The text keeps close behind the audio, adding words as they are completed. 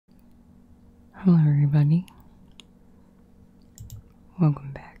Hello everybody,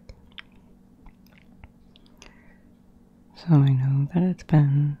 welcome back. So I know that it's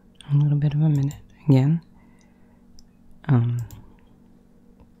been a little bit of a minute again.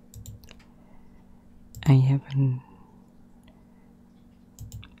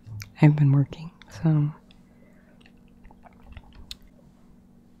 I've been working, so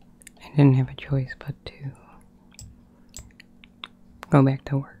I didn't have a choice but to go back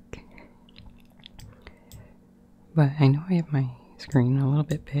to work. But I know I have my screen a little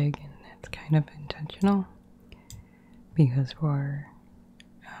bit big, and that's kind of intentional, because for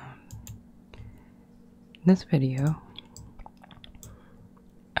this video,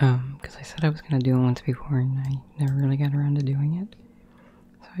 because I said I was going to do it once before and I never really got around to doing it,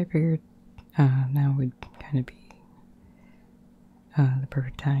 so I figured now would kind of be the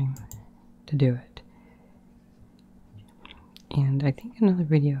perfect time to do it. And I think another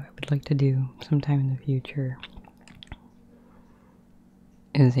video I would like to do sometime in the future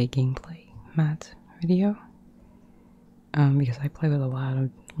is a gameplay mods video, because I play with a lot of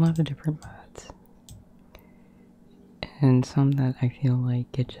different mods, and some that I feel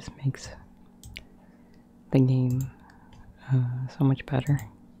like it just makes the game so much better.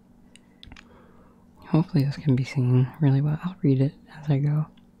 Hopefully this can be seen really well. I'll read it as I go,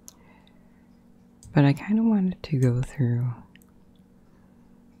 but I kind of wanted to go through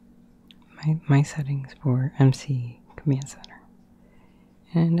my settings for MC Command Center.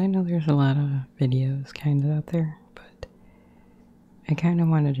 And I know there's a lot of videos kind of out there, but I kind of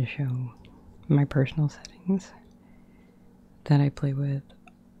wanted to show my personal settings that I play with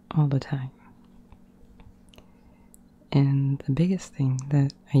all the time. And the biggest thing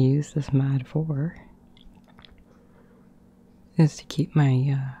that I use this mod for is to keep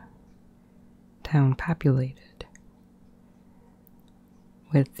my town populated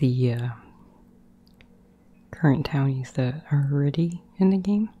with the current townies that are already in the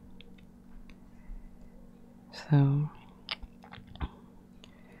game. So I'm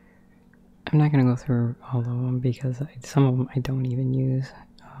not going to go through all of them because some of them I don't even use.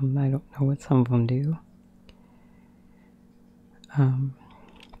 I don't know what some of them do.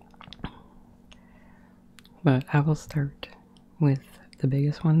 But I will start with the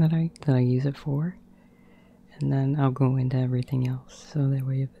biggest one that I use it for, and then I'll go into everything else, so that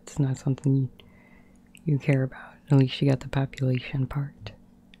way if it's not something you care about, at least you got the population part.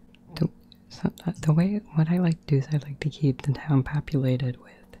 What I like to do is I like to keep the town populated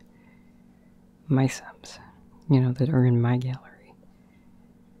with my Sims, that are in my gallery.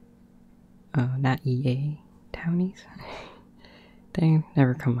 Not EA townies. They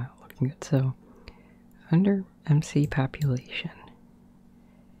never come out looking good. So, under MC population,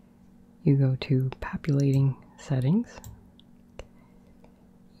 you go to populating settings,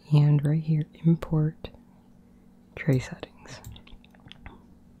 and right here, import tray settings,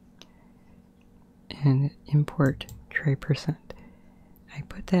 and import tray percent. I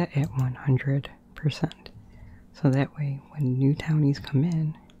put that at 100%, so that way when new townies come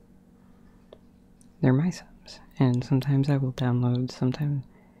in, they're my Sims. And sometimes I will sometimes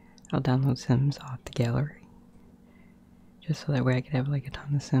I'll download Sims off the gallery, just so that way I could have like a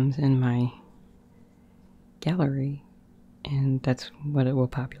ton of Sims in my gallery, and that's what it will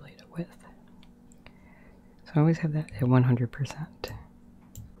populate it with. So I always have that at 100%.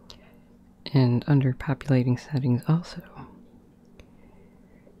 And under populating settings also,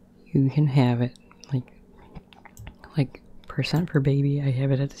 you can have it like percent for baby, I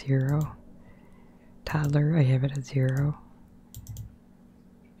have it at 0. Toddler, I have it at 0.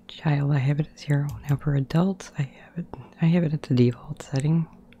 Child, I have it at 0. Now for adults, I have it at the default setting.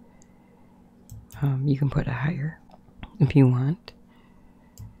 You can put it higher if you want,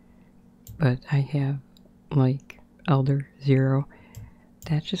 but I have like elder 0.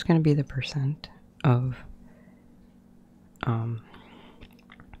 That's just going to be the percent of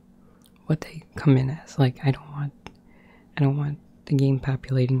what they come in as. Like I don't want the game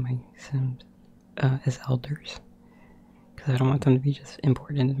populating my Sims as elders, because I don't want them to be just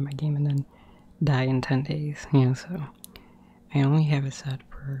imported into my game and then die in 10 days, so I only have it set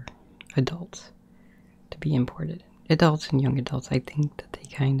for adults to be imported. Adults and young adults, I think that they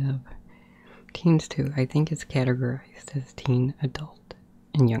kind of, teens too, I think it's categorized as teen, adult,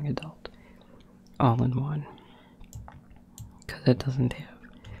 and young adult, all in one, because it doesn't have,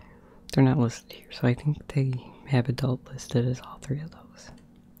 they're not listed here, so I think they have adult listed as all 3 of those.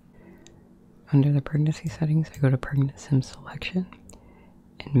 Under the pregnancy settings, I go to pregnant sim selection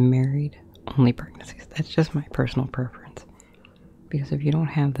and married only pregnancies. That's just my personal preference, because if you don't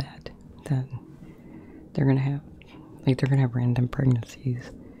have that, then they're gonna have random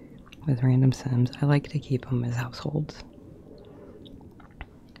pregnancies with random Sims, I like to keep them as households.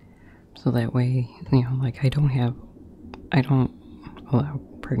 So that way, you know, like I don't allow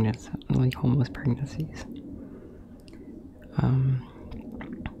pregnancy, like homeless pregnancies.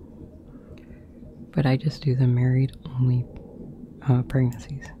 But I just do the married only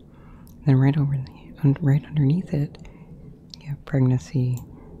pregnancies. Then right underneath it, you have pregnancy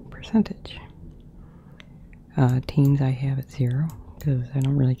percentage. Teens I have at 0 because I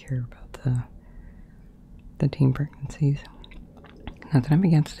don't really care about the teen pregnancies. Not that I'm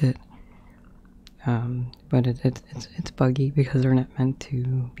against it, but it's buggy because they're not meant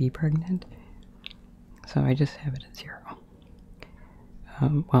to be pregnant. So I just have it at 0.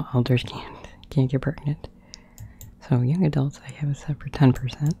 Well, elders can't get pregnant. So young adults I have it set for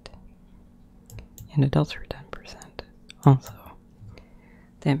 10%, and adults for 10% also.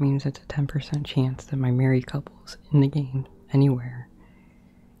 That means it's a 10% chance that my married couples in the game, anywhere,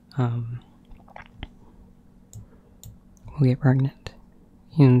 will get pregnant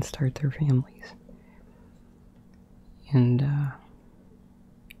and start their families. And,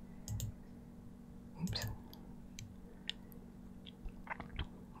 oops.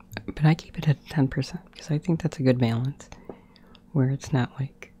 But I keep it at 10% because I think that's a good balance where it's not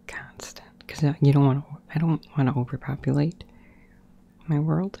like constant. Because I don't want to overpopulate my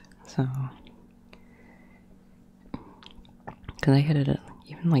world, so because I had it at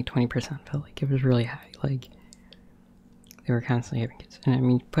even like 20%, felt like it was really high. Like they were constantly having kids, and I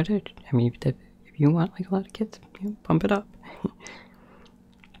mean, if you want like a lot of kids, you know, bump it up.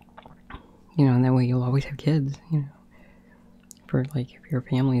 You know, and that way you'll always have kids. You know, for like if your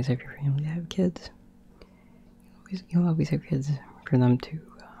family have kids, you'll always have kids for them to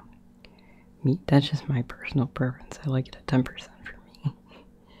meet. That's just my personal preference. I like it at 10% for me.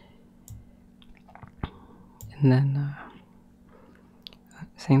 And then,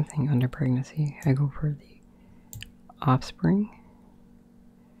 same thing under pregnancy. I go for the offspring.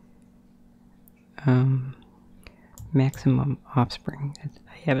 Maximum offspring.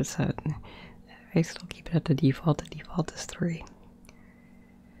 I have it set. I still keep it at the default. The default is 3.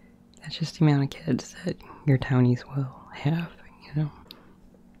 That's just the amount of kids that your townies will have, you know.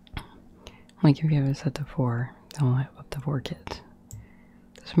 Like if you have it set to 4, they'll have up to 4 kids.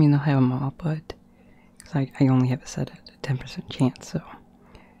 Doesn't mean they'll have them all, but because I only have it set at a 10% chance, so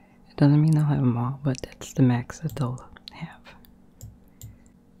it doesn't mean they'll have them all, but that's the max that they'll have.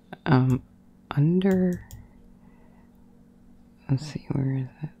 Let's see, where is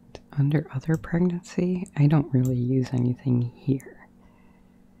it? Under other pregnancy, I don't really use anything here.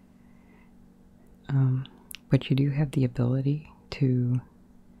 But you do have the ability to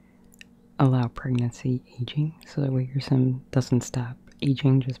allow pregnancy aging, so that way your sim doesn't stop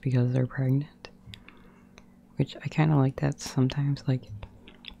aging just because they're pregnant. Which I kind of like that sometimes. Like,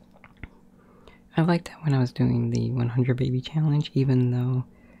 I liked that when I was doing the 100 baby challenge, even though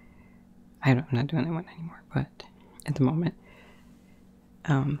I'm not doing that one anymore, but at the moment.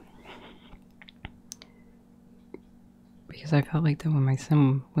 Because I felt like that when my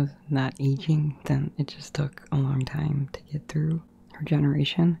sim was not aging, then it just took a long time to get through her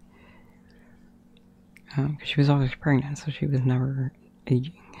generation. Because she was always pregnant, so she was never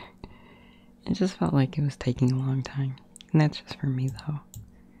aging. It just felt like it was taking a long time. And that's just for me, though.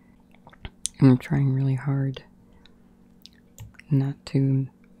 I'm trying really hard not to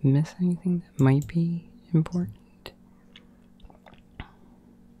miss anything that might be important.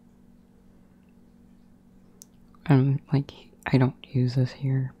 Like, I don't use this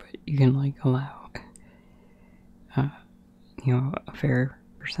here, but you can, like, allow, you know, a fair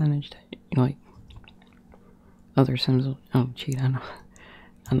percentage to, you know, like, other Sims will cheat on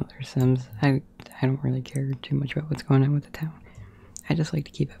other Sims. I don't really care too much about what's going on with the town. I just like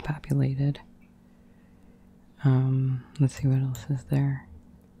to keep it populated. Let's see what else is there.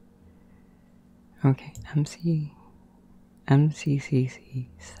 Okay, MCCC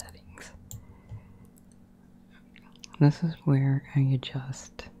settings. This is where I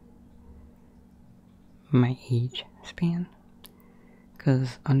adjust my age span,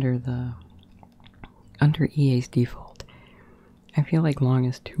 because under EA's default, I feel like long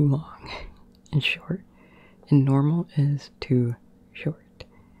is too long and short, and normal is too short.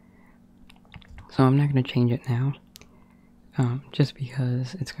 So I'm not going to change it now, just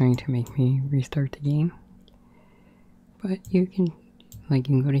because it's going to make me restart the game. But you can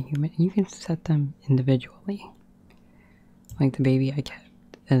go to human, and you can set them individually. Like the baby I kept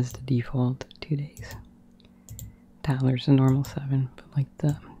as the default 2 days. Toddler's a normal 7, but like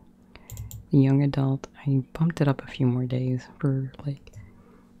the young adult, I bumped it up a few more days for like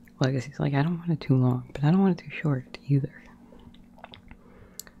legacies. Like I don't want it too long, but I don't want it too short either.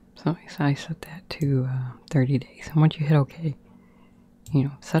 So I set that to 30 days. And once you hit OK,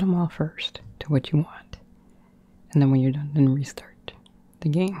 set them all first to what you want. And then when you're done, then restart the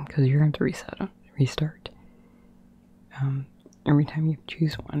game, because you're going to restart every time you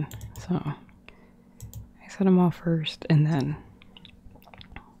choose one. So I set them all first, and then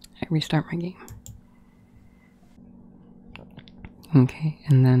I restart my game. Okay,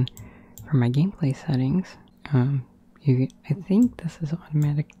 and then for my gameplay settings, I think this is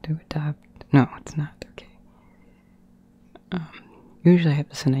automatic to adopt. No, it's not. Okay. Usually I have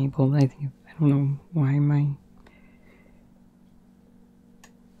this enabled. I don't know why mine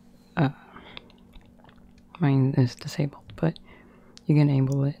is disabled, but you can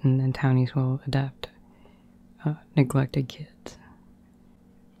enable it, and then townies will adopt neglected kids.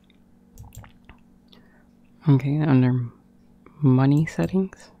 Okay, under money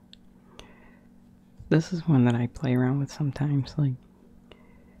settings, this is one that I play around with sometimes. Like,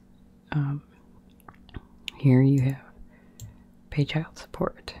 here you have pay child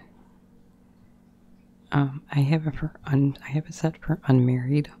support. I have it set for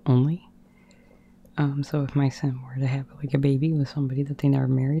unmarried only. So if my sim were to have like a baby with somebody that they never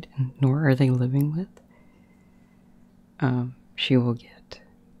married, and nor are they living with, she will get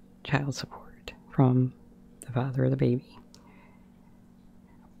child support from the father of the baby.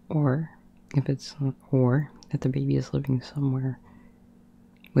 Or if the baby is living somewhere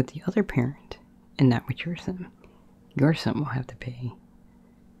with the other parent and not with your sim will have to pay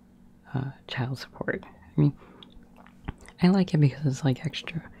child support. I mean, I like it because it's like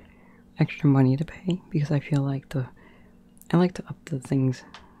extra money to pay, because I feel like I like to up the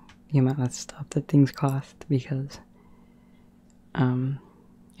amount of stuff that things cost, because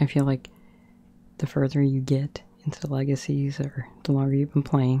I feel like the further you get into the legacies, or the longer you've been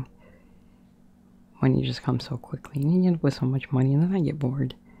playing, money just comes so quickly, and you end up with so much money, and then I get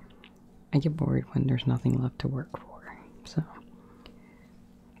bored. I get bored when there's nothing left to work for. So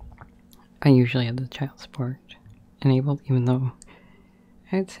I usually have the child support enabled, even though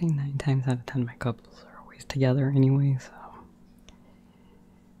I'd say 9 times out of 10 my couples are always together anyway, so.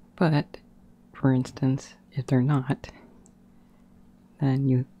 But, for instance, if they're not, then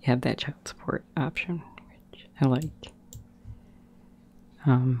you have that child support option, which I like.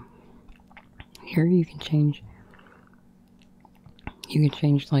 Here you can change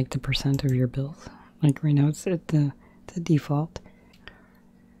like the percent of your bills. Like right now it's at the default.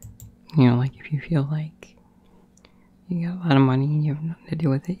 Like if you feel like you got a lot of money and you have nothing to do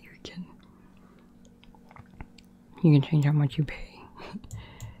with it, you can change how much you pay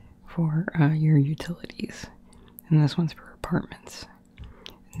for your utilities. And this one's for apartments.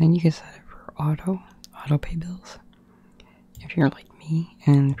 And then you can set it for auto pay bills. If you're like me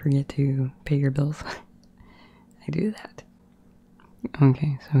and forget to pay your bills, I do that.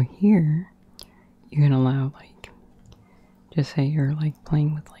 Okay, so here you can allow, like, just say you're like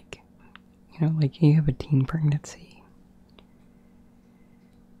playing with like you have a teen pregnancy.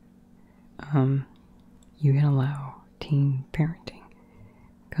 You can allow teen parenting,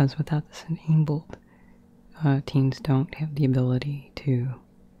 because without this enabled, teens don't have the ability to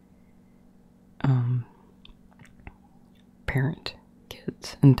parent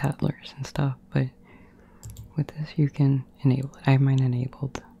kids and toddlers and stuff, but with this you can enable it. I have mine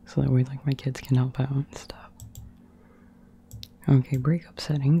enabled, so that way like my kids can help out and stuff. Okay, breakup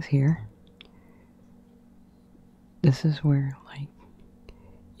settings here. This is where, like,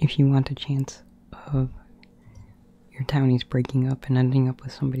 if you want a chance of your townies breaking up and ending up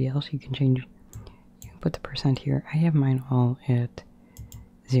with somebody else, you can put the percent here. I have mine all at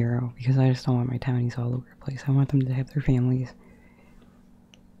 0, because I just don't want my townies all over the place. I want them to have their families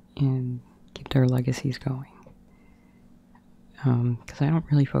and keep their legacies going. Because I don't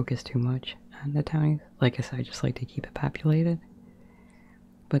really focus too much on the townies. Like I said, I just like to keep it populated.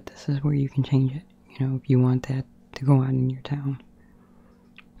 But this is where you can change it, if you want that to go on in your town.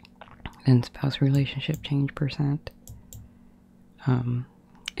 Then spouse relationship change percent.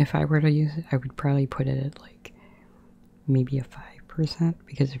 If I were to use it, I would probably put it at like maybe a 5%,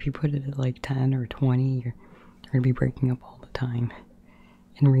 because if you put it at like 10 or 20, you're going to be breaking up all the time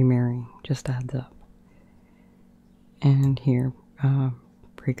and remarrying. Just a heads up. And here,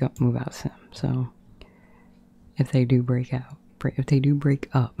 break up, move out sim. So if they do break up,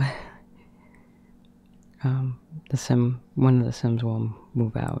 one of the sims will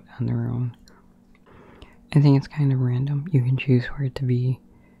move out on their own. I think it's kind of random. You can choose for it to be.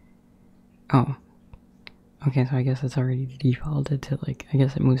 Oh, okay. So I guess it's already defaulted to, like, I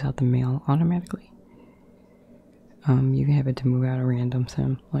guess it moves out the male automatically. You can have it to move out a random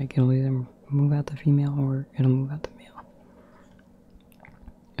sim. Like, it'll either move out the female or it'll move out the male.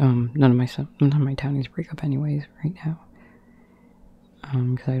 None of my townies break up anyways right now.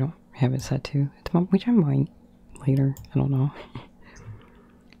 Because I don't have it set to. Which I might later. I don't know.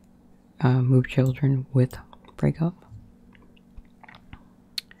 Move children with breakup.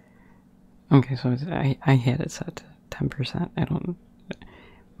 Okay, so I had it set to 10%. I don't.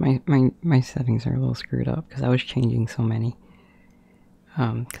 My settings are a little screwed up because I was changing so many.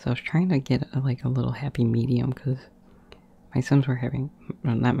 Because I was trying to get a little happy medium because my Sims were having,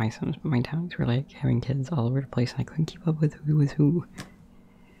 well, not my Sims, but my townies were like having kids all over the place and I couldn't keep up with who was who.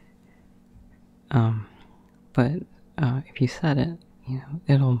 But if you set it, you know,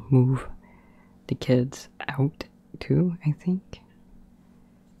 it'll move the kids out too, I think.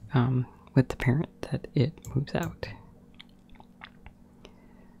 With the parent that it moves out.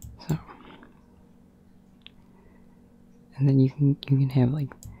 So, and then you can have like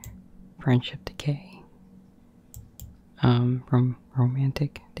friendship decay, from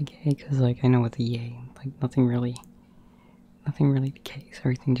romantic decay, because like I know with the yay, like nothing really decays.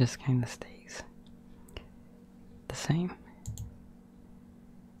 Everything just kind of stays the same.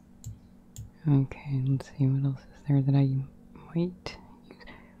 Okay, let's see what else is there that I might use.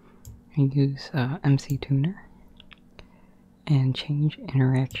 I use MC Tuner and change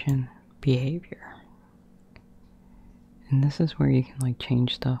interaction behavior. And this is where you can like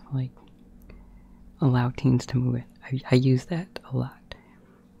change stuff, like allow teens to move it. I use that a lot.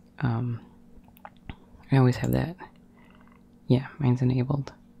 I always have that. Yeah, mine's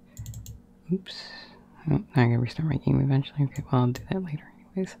enabled. Oops. Oh, now I gotta restart my game eventually. Okay, well I'll do that later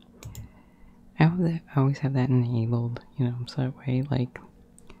anyways. I always have that enabled, you know, so that way like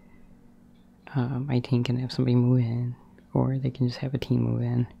my teen can have somebody move in, or they can just have a teen move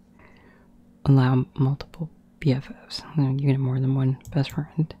in. Allow multiple BFFs. You know, you can have more than one best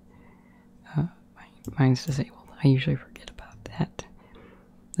friend. Mine's disabled. I usually forget about that.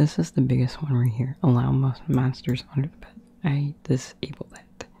 This is the biggest one right here. Allow monsters under the bed. I disable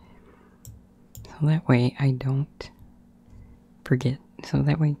that. So that way I don't forget. So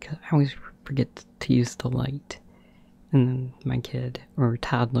that way, because I always forget to use the light. And then my kid or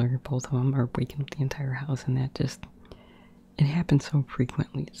toddler, both of them, are waking up the entire house, and that just, it happens so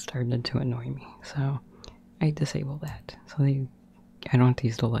frequently it started to annoy me. So I disable that. So I don't have to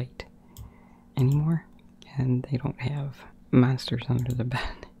use the light anymore, and they don't have monsters under the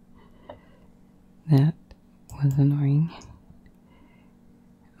bed. That was annoying.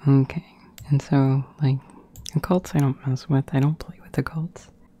 Okay, and so like occults I don't mess with. I don't play with occults.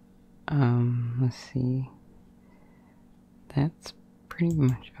 Let's see. That's pretty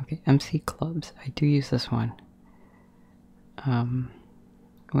much okay. MC clubs. I do use this one.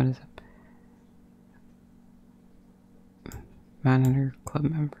 What is it? Monitor club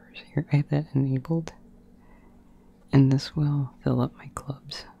members. Here, I have that enabled. And this will fill up my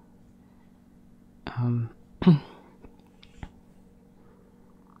clubs.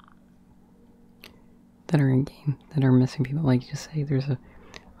 That are in game, that are missing people. Like, just say there's a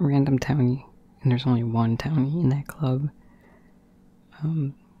random townie, and there's only one townie in that club.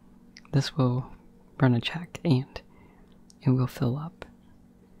 This will run a check, and it will fill up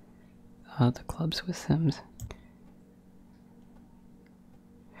the clubs with Sims.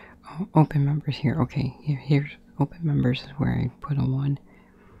 Oh, open members here. Okay, here's open members is where I put a 1.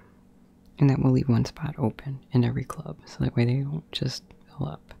 And that will leave one spot open in every club. So that way they don't just fill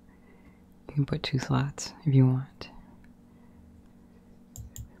up. You can put 2 slots if you want.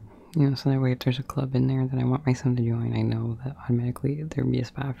 You know, so that way if there's a club in there that I want my son to join, I know that automatically there'll be a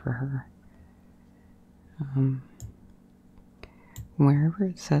spot for her. Wherever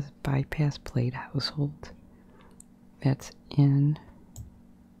it says bypass played household, that's in,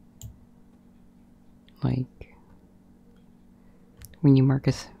 like, when you mark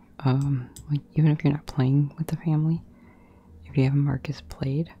as, like, even if you're not playing with the family, if you have a mark as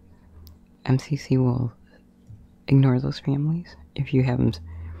played, MCC will ignore those families if you have them,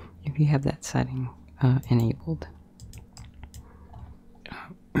 if you have that setting enabled.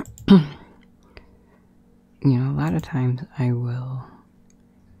 You know, a lot of times I will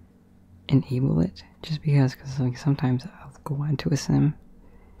enable it just because like sometimes I'll go onto a sim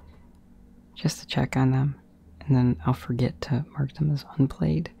just to check on them, and then I'll forget to mark them as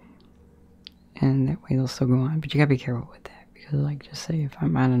unplayed, and that way they'll still go on. But you gotta be careful with that, because like, just say if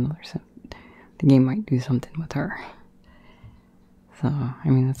I'm on another sim, the game might do something with her. So I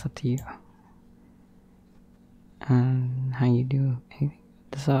mean, that's up to you on how you do anything.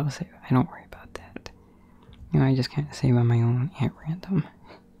 So I'll say I don't worry about that. You know, I just kind of save on my own at random.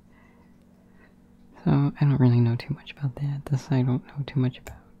 So I don't really know too much about that. This I don't know too much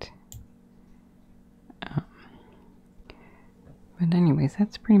about. But anyways,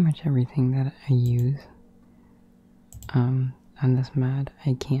 that's pretty much everything that I use on this mod.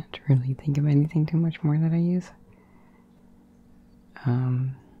 I can't really think of anything too much more that I use.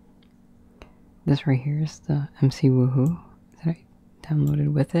 This right here is the MC Woohoo that I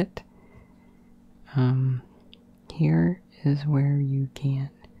downloaded with it. Here is where you can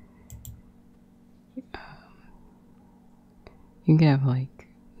you can have like,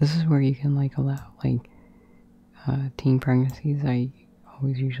 this is where you can like allow like teen pregnancies. I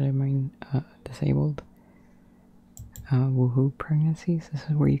always usually have mine disabled. Woohoo pregnancies. This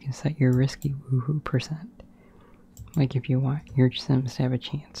is where you can set your risky woohoo %. Like if you want your Sims to have a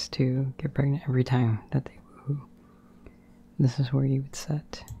chance to get pregnant every time that they woohoo, this is where you would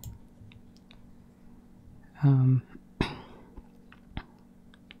set. And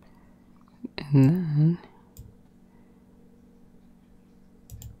then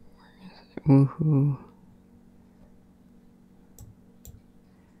where is it? Woohoo.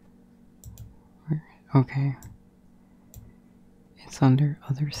 Okay. It's under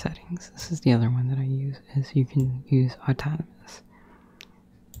other settings. This is the other one that I use, is you can use autonomous,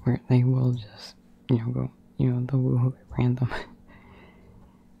 where they will just, go, the woohoo at random.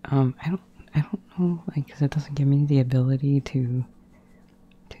 I don't know, like, because it doesn't give me the ability to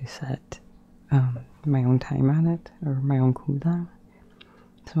set my own time on it, or my own cooldown.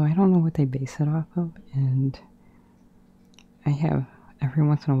 So I don't know what they base it off of, and I have, every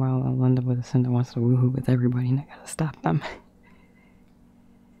once in a while, I'll end up with a sim that wants to woohoo with everybody, and I gotta stop them.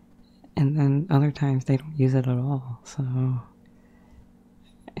 And then other times they don't use it at all, so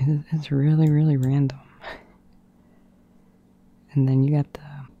it's really, really random. And then you got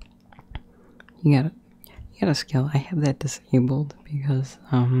a skill. I have that disabled because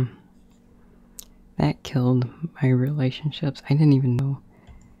that killed my relationships. I didn't even know.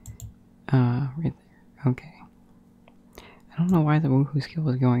 Right there. Okay. I don't know why the woohoo skill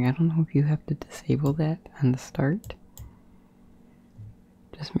was going. I don't know if you have to disable that on the start.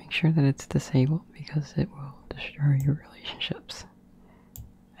 Just make sure that it's disabled because it will destroy your relationships.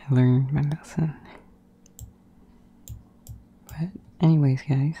 I learned my lesson. But anyways,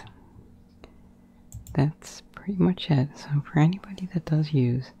 guys, that's pretty much it. So for anybody that does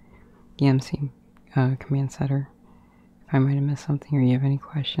use the MC command setter, if I might have missed something or you have any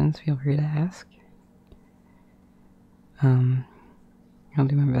questions, feel free to ask. I'll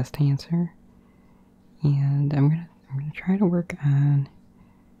do my best to answer. And I'm gonna try to work on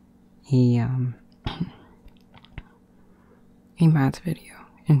a mods video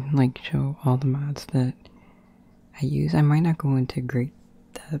and like show all the mods that I use. I might not go into great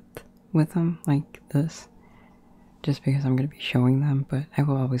depth with them like this, just because I'm going to be showing them, but I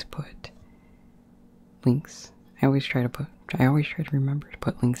will always put links. I always try to remember to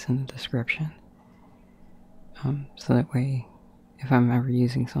put links in the description. So that way, if I'm ever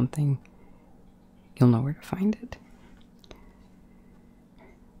using something, you'll know where to find it.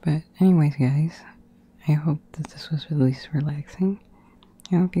 But anyways, guys, I hope that this was at least relaxing.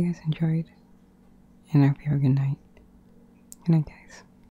 I hope you guys enjoyed, and I hope you have a good night. Good night, guys.